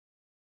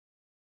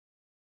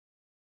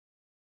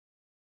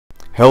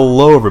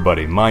Hello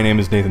everybody, my name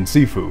is Nathan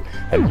Sifu,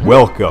 and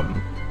welcome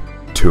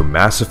to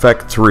Mass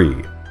Effect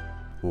 3.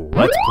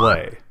 Let's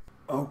play.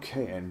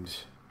 Okay, and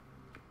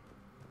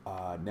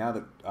now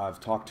that I've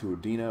talked to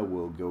Udina,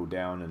 we'll go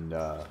down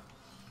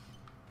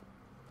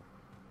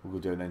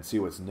and see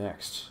what's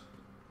next.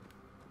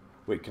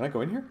 Wait, can I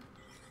go in here?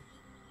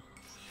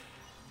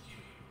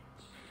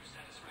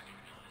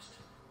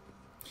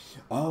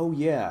 Oh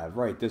yeah,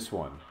 right, this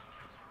one.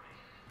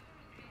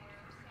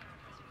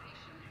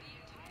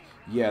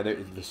 Yeah,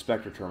 the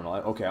Spectre terminal.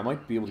 Okay, I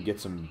might be able to get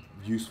some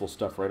useful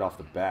stuff right off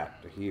the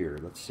bat here.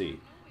 Let's see.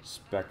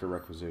 Spectre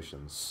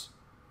requisitions.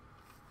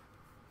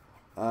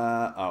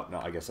 Oh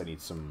no, I guess I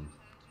need some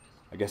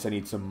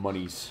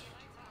monies.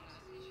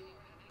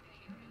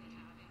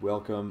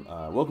 Welcome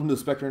to the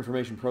Spectre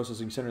Information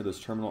Processing Center.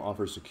 This terminal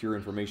offers secure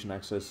information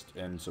access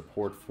and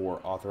support for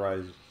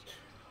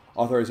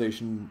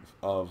authorization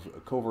of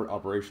covert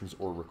operations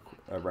or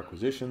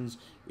requisitions.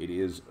 It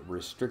is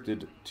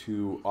restricted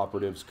to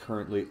operatives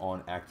currently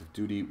on active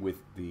duty with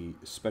the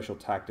Special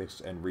Tactics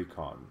and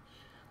Recon.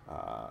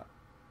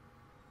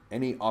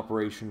 Any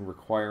operation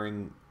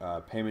requiring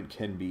payment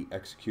can be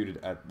executed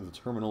at the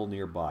terminal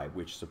nearby,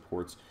 which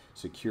supports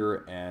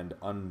secure and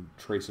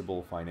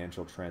untraceable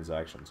financial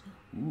transactions.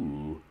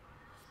 Ooh.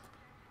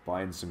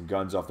 Buying some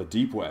guns off the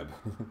deep web.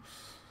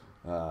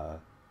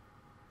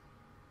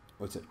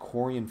 What's it?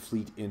 Quarian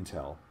Fleet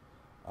Intel.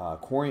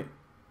 Quarian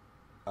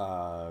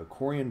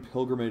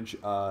Pilgrimage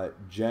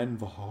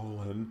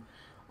Genvolan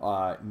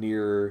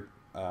near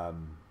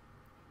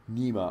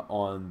Nima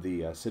on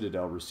the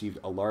Citadel received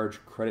a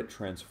large credit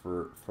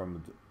transfer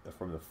from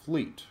the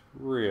fleet.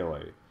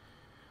 Really?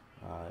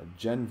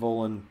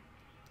 Genvolan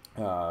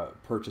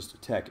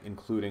purchased tech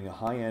including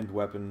high-end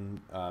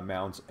weapon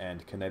mounts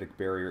and kinetic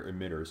barrier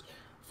emitters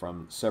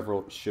from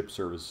several ship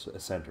service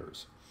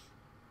centers.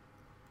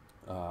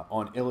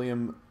 On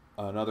Ilium,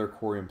 another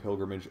Quarian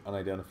pilgrimage,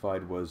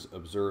 unidentified, was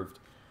observed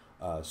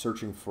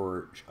searching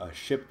for a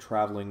ship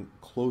traveling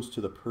close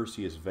to the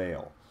Perseus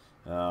Veil.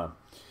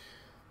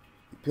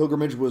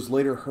 Pilgrimage was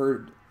later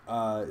heard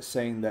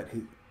saying that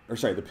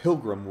the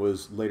pilgrim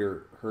was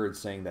later heard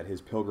saying that his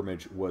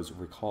pilgrimage was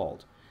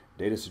recalled.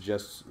 Data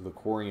suggests the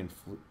Quarian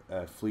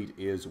fleet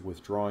is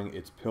withdrawing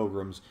its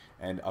pilgrims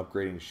and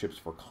upgrading ships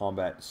for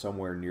combat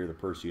somewhere near the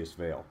Perseus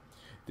Veil.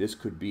 This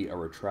could be a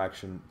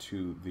retraction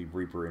to the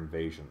Reaper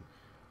invasion,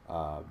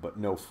 but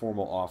no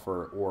formal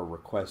offer or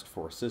request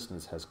for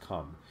assistance has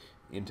come.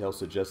 Intel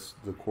suggests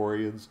the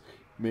Quarians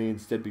may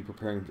instead be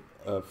preparing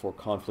for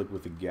conflict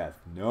with the Geth.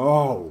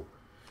 No!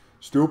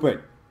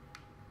 Stupid!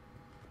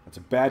 That's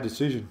a bad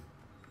decision.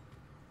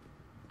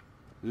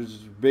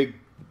 There's a big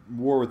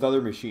war with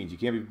other machines. You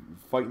can't be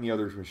fighting the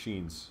other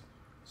machines.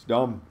 It's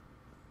dumb.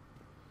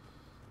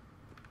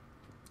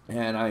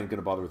 And I ain't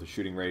gonna bother with the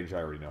shooting range. I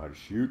already know how to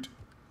shoot.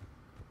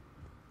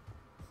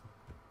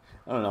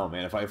 I don't know,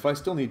 man. If I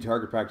still need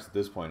target practice at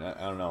this point, I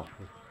don't know.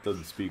 It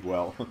doesn't speak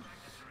well. Let's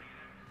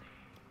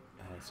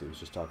see, I was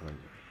just talking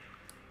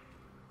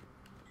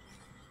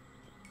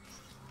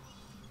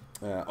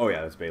to... oh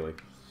yeah, that's Bailey.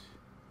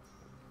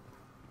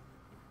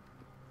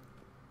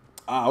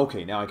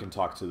 Okay, now I can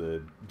talk to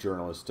the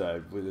journalist,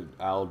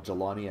 Al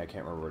Jalani. I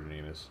can't remember what her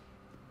name is.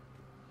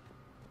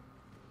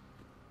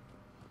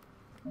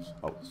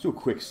 Oh, let's do a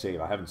quick save.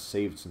 I haven't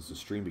saved since the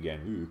stream began.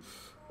 Ooh.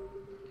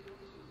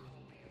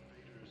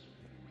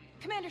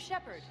 Commander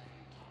Shepard.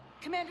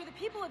 Commander, the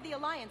people of the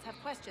Alliance have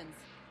questions.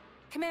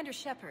 Commander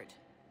Shepard,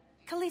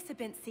 Khaleesa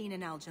bint Seen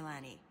and Al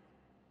Jalani.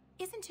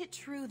 Isn't it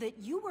true that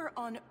you were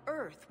on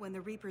Earth when the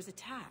Reapers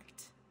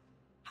attacked?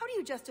 How do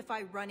you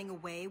justify running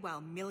away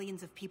while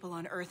millions of people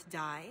on Earth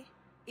die?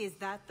 Is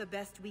that the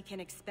best we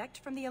can expect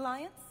from the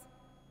Alliance?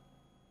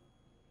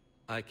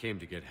 I came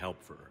to get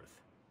help for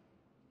Earth.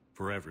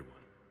 For everyone.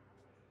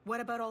 What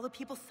about all the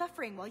people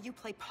suffering while you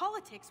play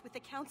politics with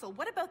the Council?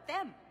 What about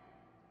them?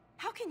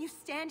 How can you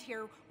stand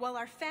here while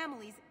our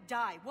families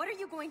die? What are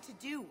you going to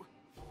do?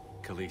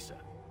 Khaleesa,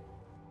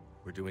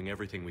 we're doing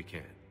everything we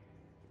can.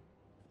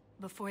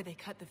 Before they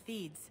cut the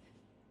feeds,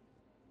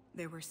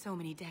 there were so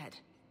many dead.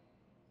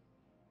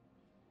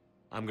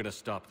 I'm gonna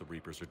stop the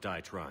Reapers or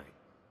die trying.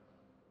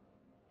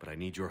 But I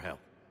need your help.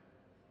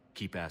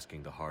 Keep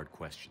asking the hard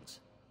questions.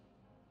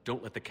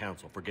 Don't let the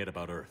Council forget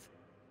about Earth.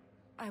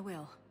 I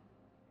will.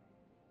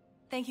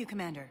 Thank you,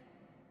 Commander.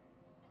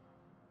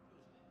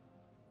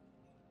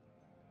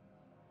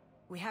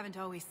 We haven't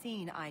always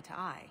seen eye to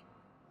eye,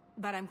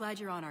 but I'm glad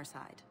you're on our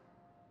side.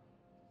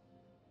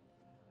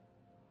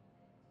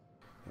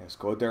 Yes,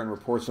 go out there and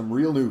report some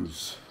real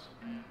news.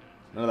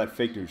 None of that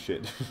fake news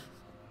shit.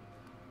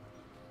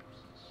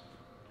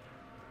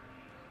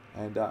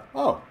 And,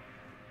 oh,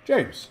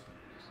 James.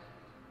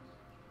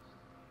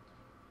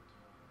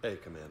 Hey,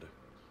 Commander.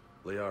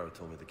 Liara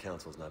told me the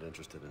Council's not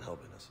interested in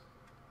helping us.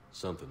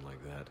 Something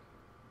like that.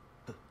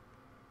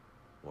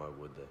 Why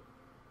would they?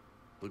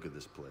 Look at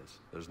this place.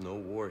 There's no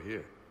war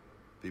here.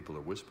 People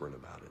are whispering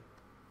about it.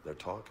 They're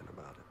talking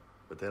about it,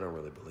 but they don't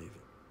really believe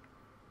it.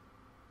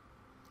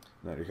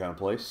 Not your kind of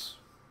place?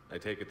 I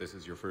take it this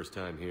is your first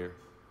time here?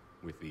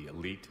 With the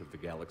elite of the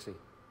galaxy?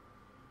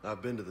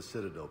 I've been to the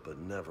Citadel, but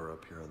never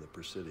up here on the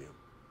Presidium.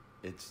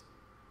 It's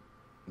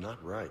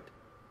not right.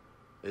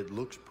 It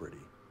looks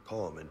pretty,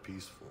 calm and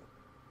peaceful.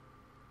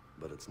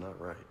 But it's not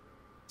right.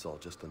 It's all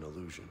just an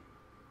illusion.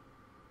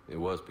 It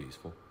was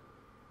peaceful.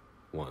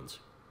 Once.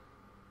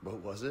 But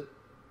was it?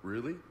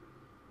 Really?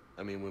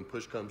 I mean, when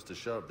push comes to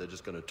shove, they're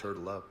just gonna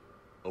turtle up.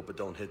 Hope it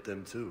don't hit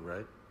them too,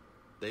 right?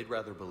 They'd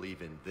rather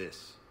believe in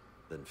this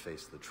than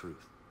face the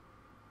truth.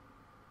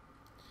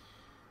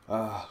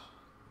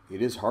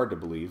 It is hard to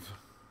believe.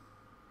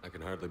 I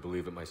can hardly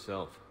believe it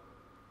myself.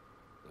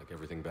 Like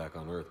everything back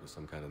on Earth was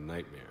some kind of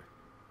nightmare.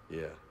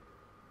 Yeah.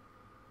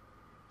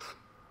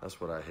 That's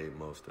what I hate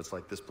most. It's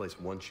like this place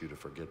wants you to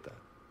forget that.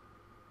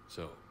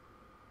 So,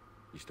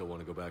 you still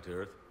want to go back to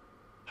Earth?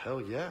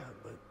 Hell yeah,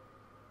 but...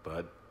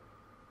 Bud?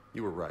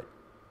 You were right.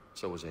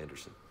 So was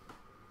Anderson.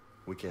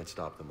 We can't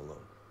stop them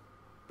alone.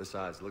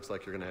 Besides, it looks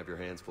like you're gonna have your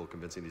hands full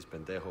convincing these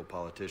pendejo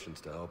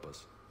politicians to help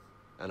us.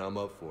 And I'm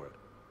up for it.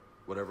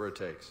 Whatever it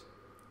takes.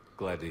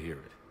 Glad to hear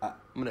it. I'm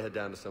gonna head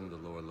down to some of the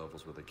lower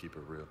levels where they keep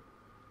it real.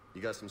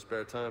 You got some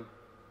spare time?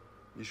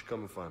 You should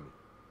come and find me.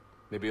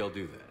 Maybe I'll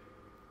do that.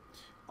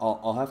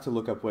 I'll have to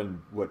look up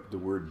what the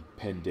word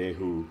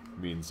pendejo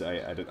means.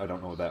 I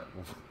don't know what that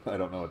I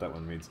don't know what that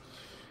one means.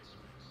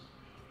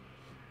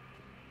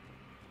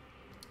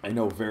 I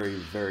know very,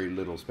 very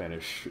little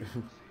Spanish.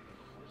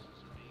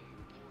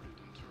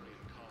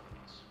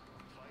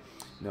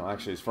 No,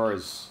 actually, as far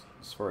as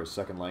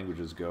second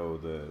languages go,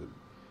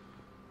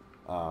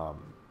 I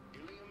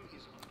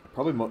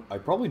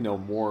probably know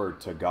more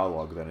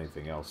Tagalog than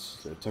anything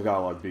else.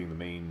 Tagalog being the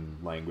main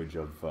language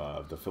of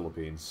the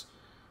Philippines.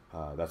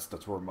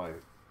 That's where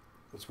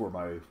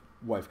my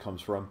wife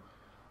comes from.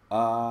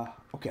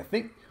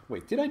 Okay,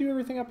 wait, did I do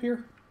everything up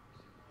here?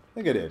 I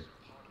think I did.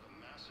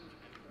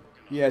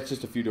 Yeah, it's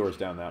just a few doors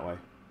down that way.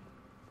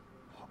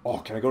 Oh,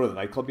 can I go to the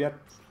nightclub yet?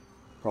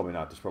 Probably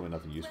not. There's probably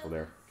nothing useful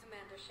there.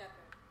 Commander Shepard,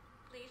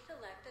 please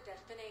select a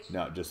destination.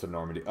 No, just the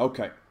Normandy.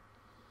 Okay.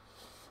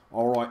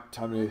 All right,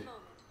 time to... Moment,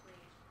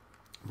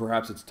 please.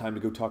 Perhaps it's time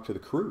to go talk to the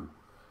crew.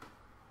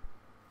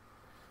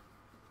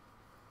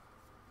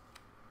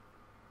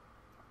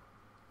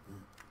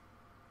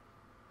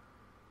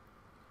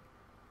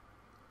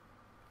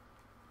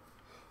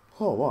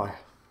 Oh, why?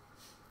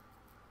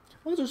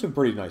 Well, those are some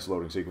pretty nice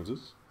loading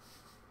sequences.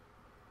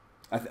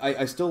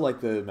 I still like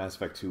the Mass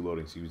Effect 2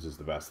 loading sequences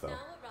the best, though. Now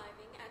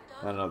arriving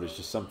at I don't know, there's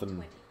just something...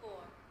 24.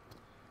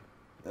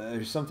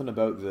 There's something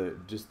about the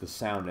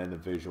sound and the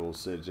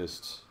visuals. It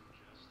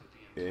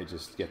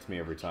just gets me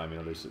every time. You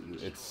know,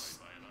 it's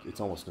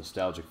almost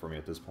nostalgic for me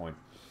at this point.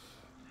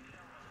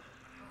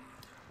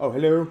 Oh,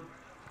 hello.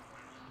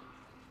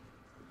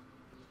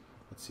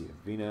 Let's see,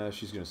 Avina.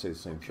 She's gonna say the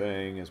same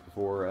thing as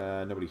before.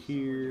 Nobody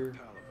here.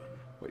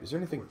 Wait, is there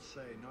anything?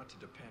 Say not to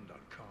depend on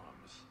comms.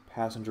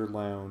 Passenger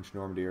lounge,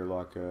 Normandy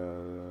airlock.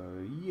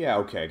 Yeah,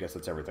 okay. I guess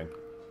that's everything.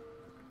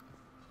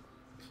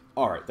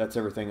 Alright, that's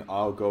everything.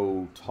 I'll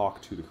go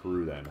talk to the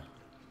crew then.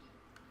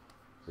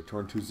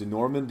 Return to the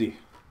Normandy.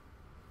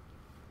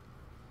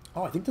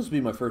 Oh, I think this will be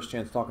my first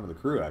chance talking to the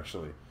crew,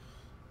 actually.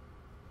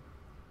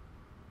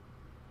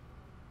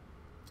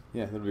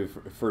 Yeah, that'll be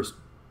the first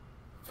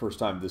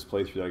time this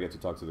playthrough that I get to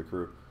talk to the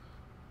crew.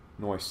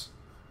 Nice.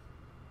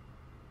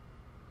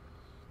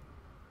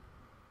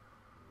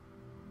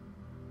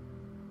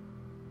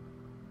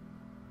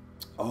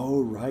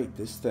 Oh, right,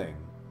 this thing.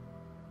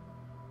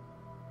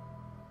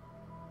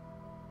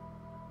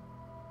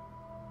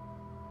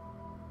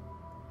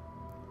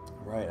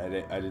 Right,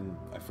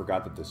 I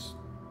forgot that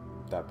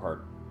that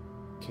part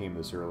came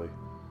this early.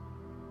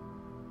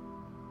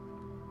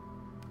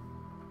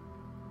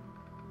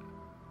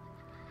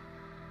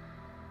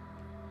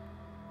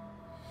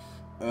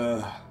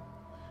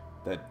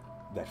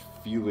 That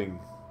feeling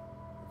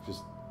of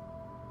just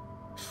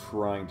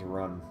trying to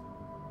run.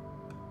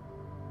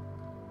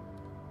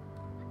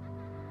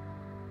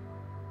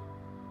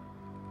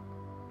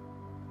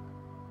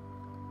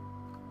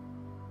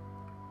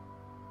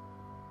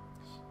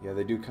 Yeah,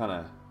 they do kind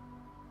of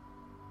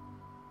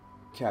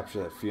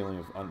capture that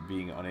feeling of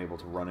being unable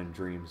to run in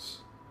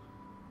dreams.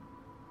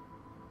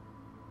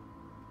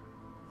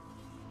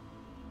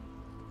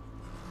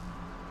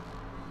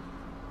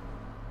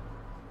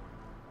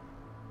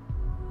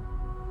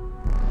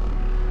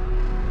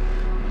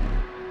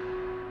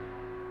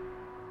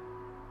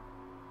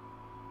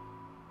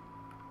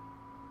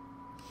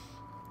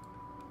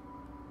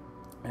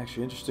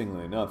 Actually,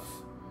 interestingly enough,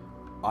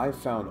 I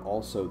found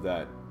also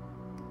that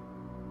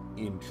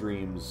in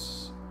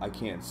dreams, I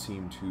can't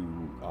seem to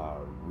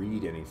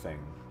read anything.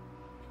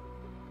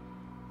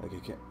 Like I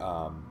can't,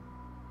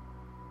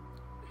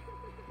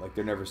 like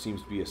there never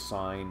seems to be a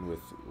sign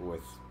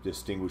with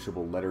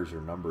distinguishable letters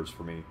or numbers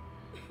for me.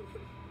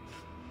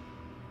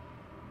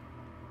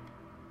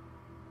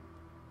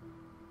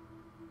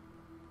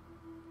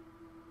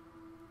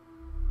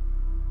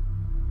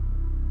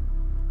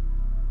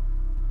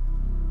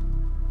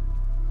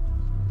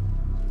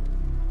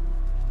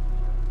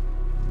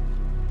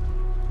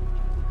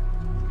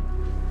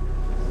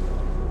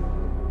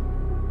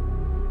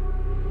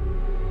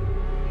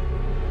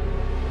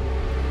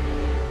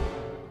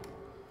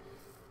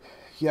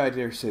 Yeah, I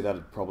dare say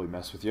that'd probably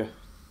mess with you.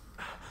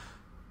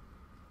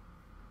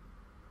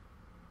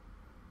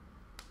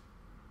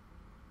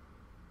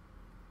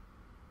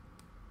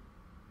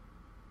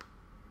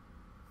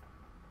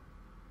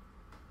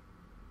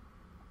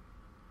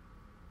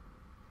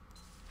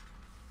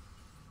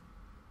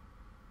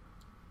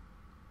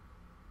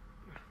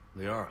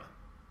 Liara,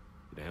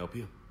 can I help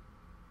you?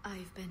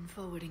 I've been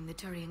forwarding the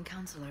Turian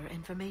Counselor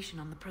information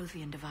on the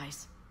Prothean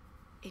device.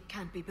 It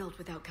can't be built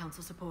without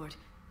Council support,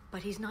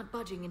 but he's not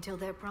budging until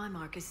their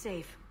Primarch is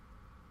safe.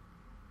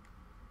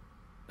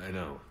 I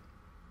know.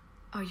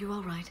 Are you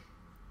all right?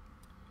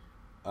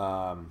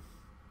 I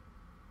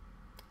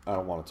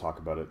don't want to talk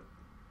about it.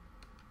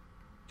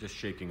 Just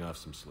shaking off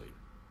some sleep.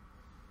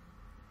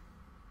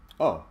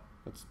 Oh,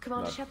 that's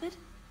Commander not... Shepard?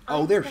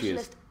 Oh, I'm there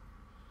specialist...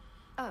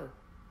 she is. Oh.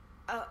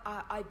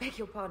 I beg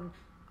your pardon.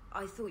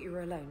 I thought you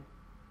were alone.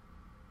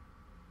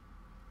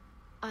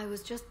 I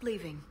was just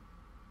leaving.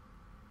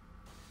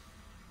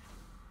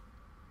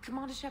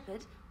 Commander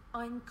Shepard,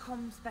 I'm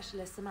comm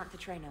specialist Samantha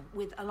Traynor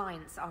with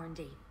Alliance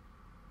R&D.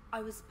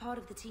 I was part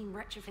of the team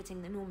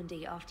retrofitting the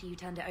Normandy after you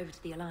turned it over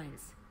to the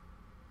Alliance.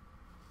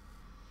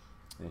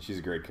 Yeah, she's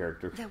a great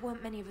character. There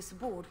weren't many of us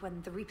aboard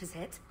when the Reapers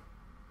hit.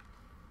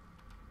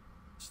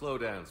 Slow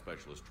down,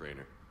 Specialist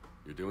Trainer.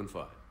 You're doing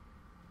fine.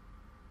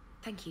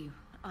 Thank you.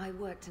 I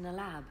worked in a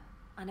lab.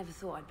 I never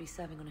thought I'd be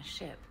serving on a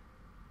ship.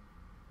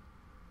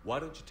 Why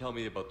don't you tell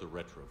me about the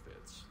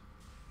retrofits?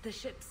 The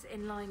ship's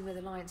in line with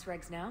Alliance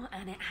regs now,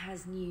 and it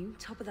has new,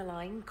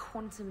 top-of-the-line,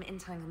 quantum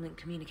entanglement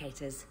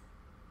communicators.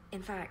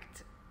 In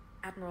fact,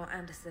 Admiral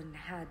Anderson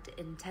had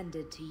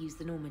intended to use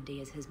the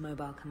Normandy as his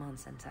mobile command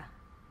center.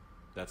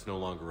 That's no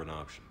longer an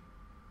option.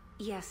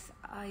 Yes,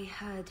 I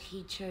heard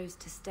he chose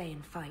to stay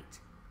and fight.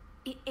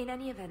 In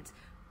any event,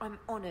 I'm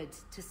honored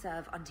to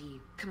serve under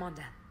you,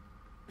 Commander.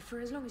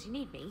 For as long as you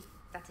need me,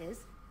 that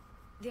is.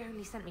 They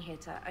only sent me here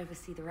to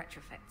oversee the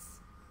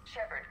retrofits.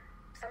 Shepard,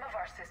 some of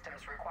our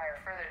systems require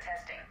further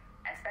testing,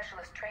 and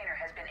Specialist Trainer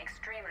has been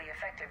extremely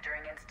effective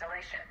during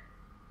installation.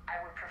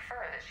 I would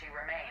prefer that she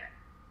remain.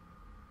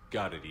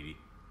 Got it, Edie.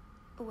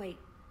 Oh, wait,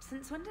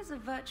 since when does a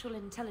virtual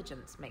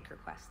intelligence make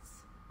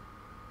requests?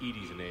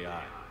 Edie's an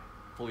AI.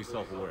 Fully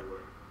self-aware.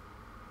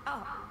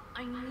 Oh,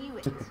 I knew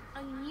it.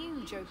 I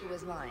knew Joker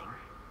was lying.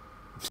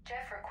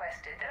 Jeff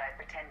requested that I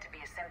pretend to be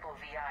a simple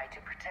VI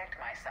to protect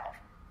myself.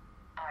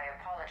 I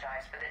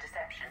apologize for the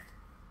deception.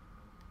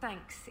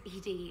 Thanks,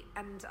 Edie,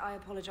 and I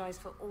apologize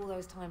for all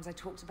those times I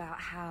talked about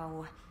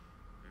how...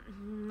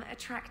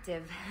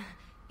 attractive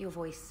your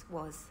voice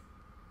was.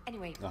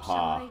 Anyway, shall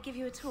I give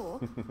you a tour?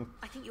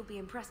 I think you'll be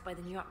impressed by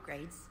the new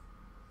upgrades.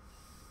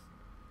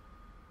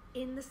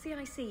 In the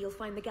CIC, you'll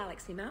find the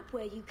galaxy map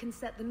where you can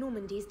set the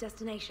Normandy's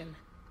destination.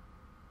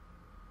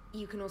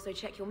 You can also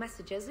check your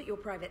messages at your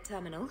private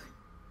terminal.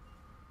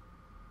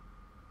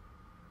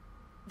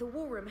 The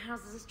War Room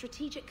houses a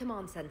strategic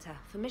command center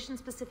for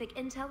mission-specific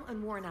intel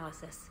and war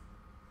analysis.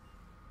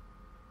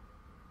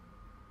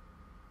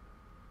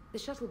 The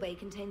shuttle bay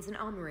contains an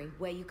armory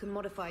where you can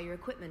modify your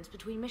equipment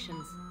between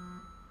missions.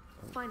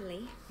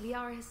 Finally,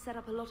 Liara has set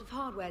up a lot of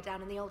hardware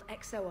down in the old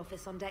XO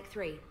office on Deck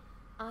 3.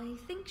 I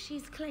think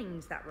she's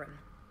claimed that room.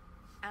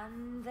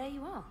 And there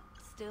you are.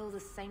 Still the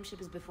same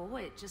ship as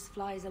before, it just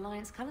flies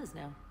Alliance colors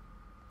now.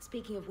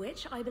 Speaking of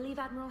which, I believe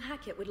Admiral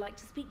Hackett would like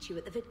to speak to you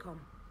at the VidCom.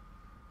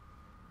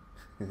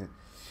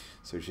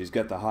 So she's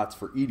got the hots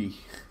for Edie.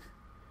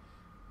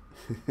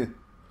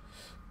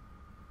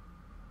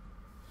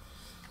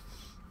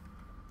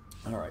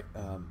 All right.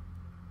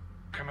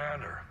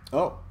 Commander.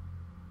 Oh.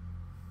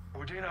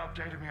 Udina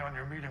updated me on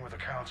your meeting with the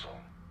Council.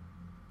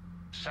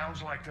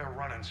 Sounds like they're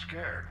running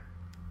scared.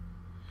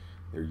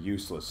 They're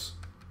useless.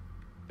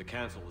 The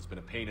Council has been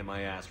a pain in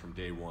my ass from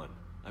day one.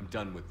 I'm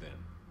done with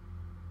them.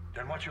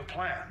 Then what's your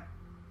plan?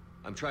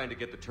 I'm trying to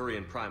get the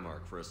Turian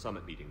Primarch for a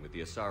summit meeting with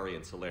the Asari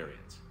and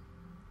Solarians.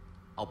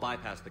 I'll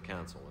bypass the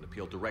Council and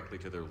appeal directly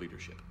to their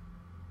leadership.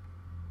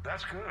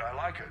 That's good, I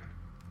like it.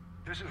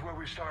 This is where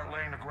we start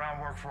laying the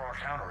groundwork for our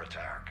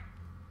counterattack.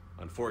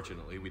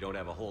 Unfortunately, we don't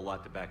have a whole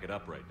lot to back it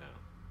up right now.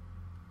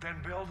 Then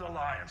build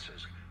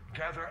alliances.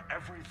 Gather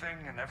everything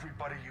and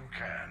everybody you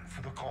can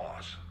for the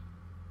cause.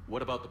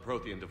 What about the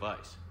Prothean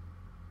device?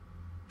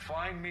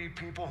 Find me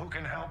people who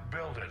can help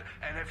build it,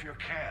 and if you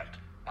can't,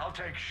 I'll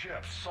take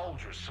ships,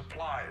 soldiers,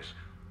 supplies,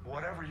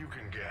 whatever you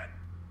can get.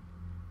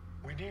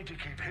 We need to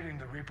keep hitting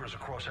the Reapers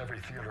across every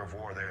theater of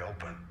war they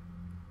open.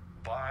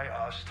 Buy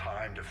us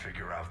time to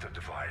figure out the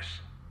device.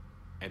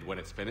 And when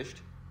it's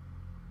finished?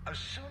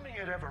 Assuming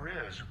it ever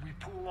is, we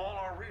pool all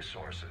our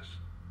resources.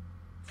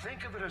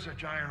 Think of it as a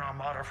giant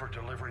armada for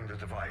delivering the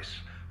device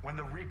when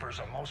the Reapers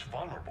are most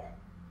vulnerable.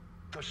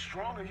 The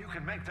stronger you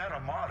can make that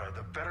armada,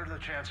 the better the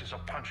chances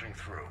of punching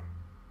through.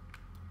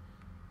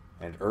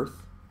 And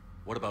Earth?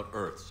 What about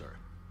Earth, sir?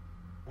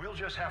 We'll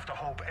just have to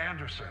hope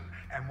Anderson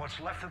and what's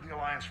left of the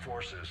Alliance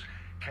forces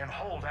can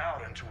hold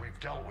out until we've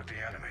dealt with the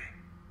enemy.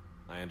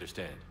 I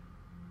understand.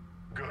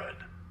 Good.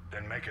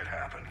 Then make it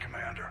happen,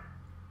 Commander.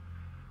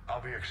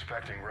 I'll be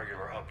expecting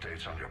regular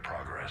updates on your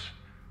progress.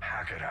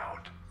 Hack it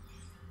out.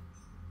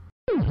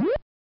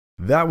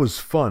 That was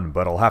fun,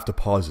 but I'll have to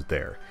pause it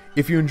there.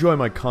 If you enjoy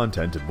my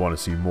content and want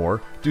to see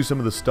more, do some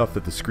of the stuff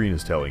that the screen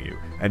is telling you,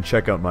 and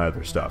check out my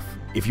other stuff.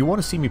 If you want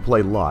to see me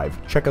play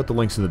live, check out the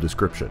links in the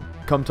description.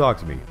 Come talk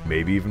to me,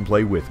 maybe even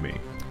play with me.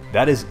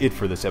 That is it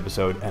for this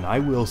episode, and I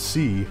will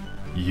see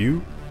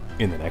you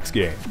in the next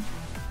game.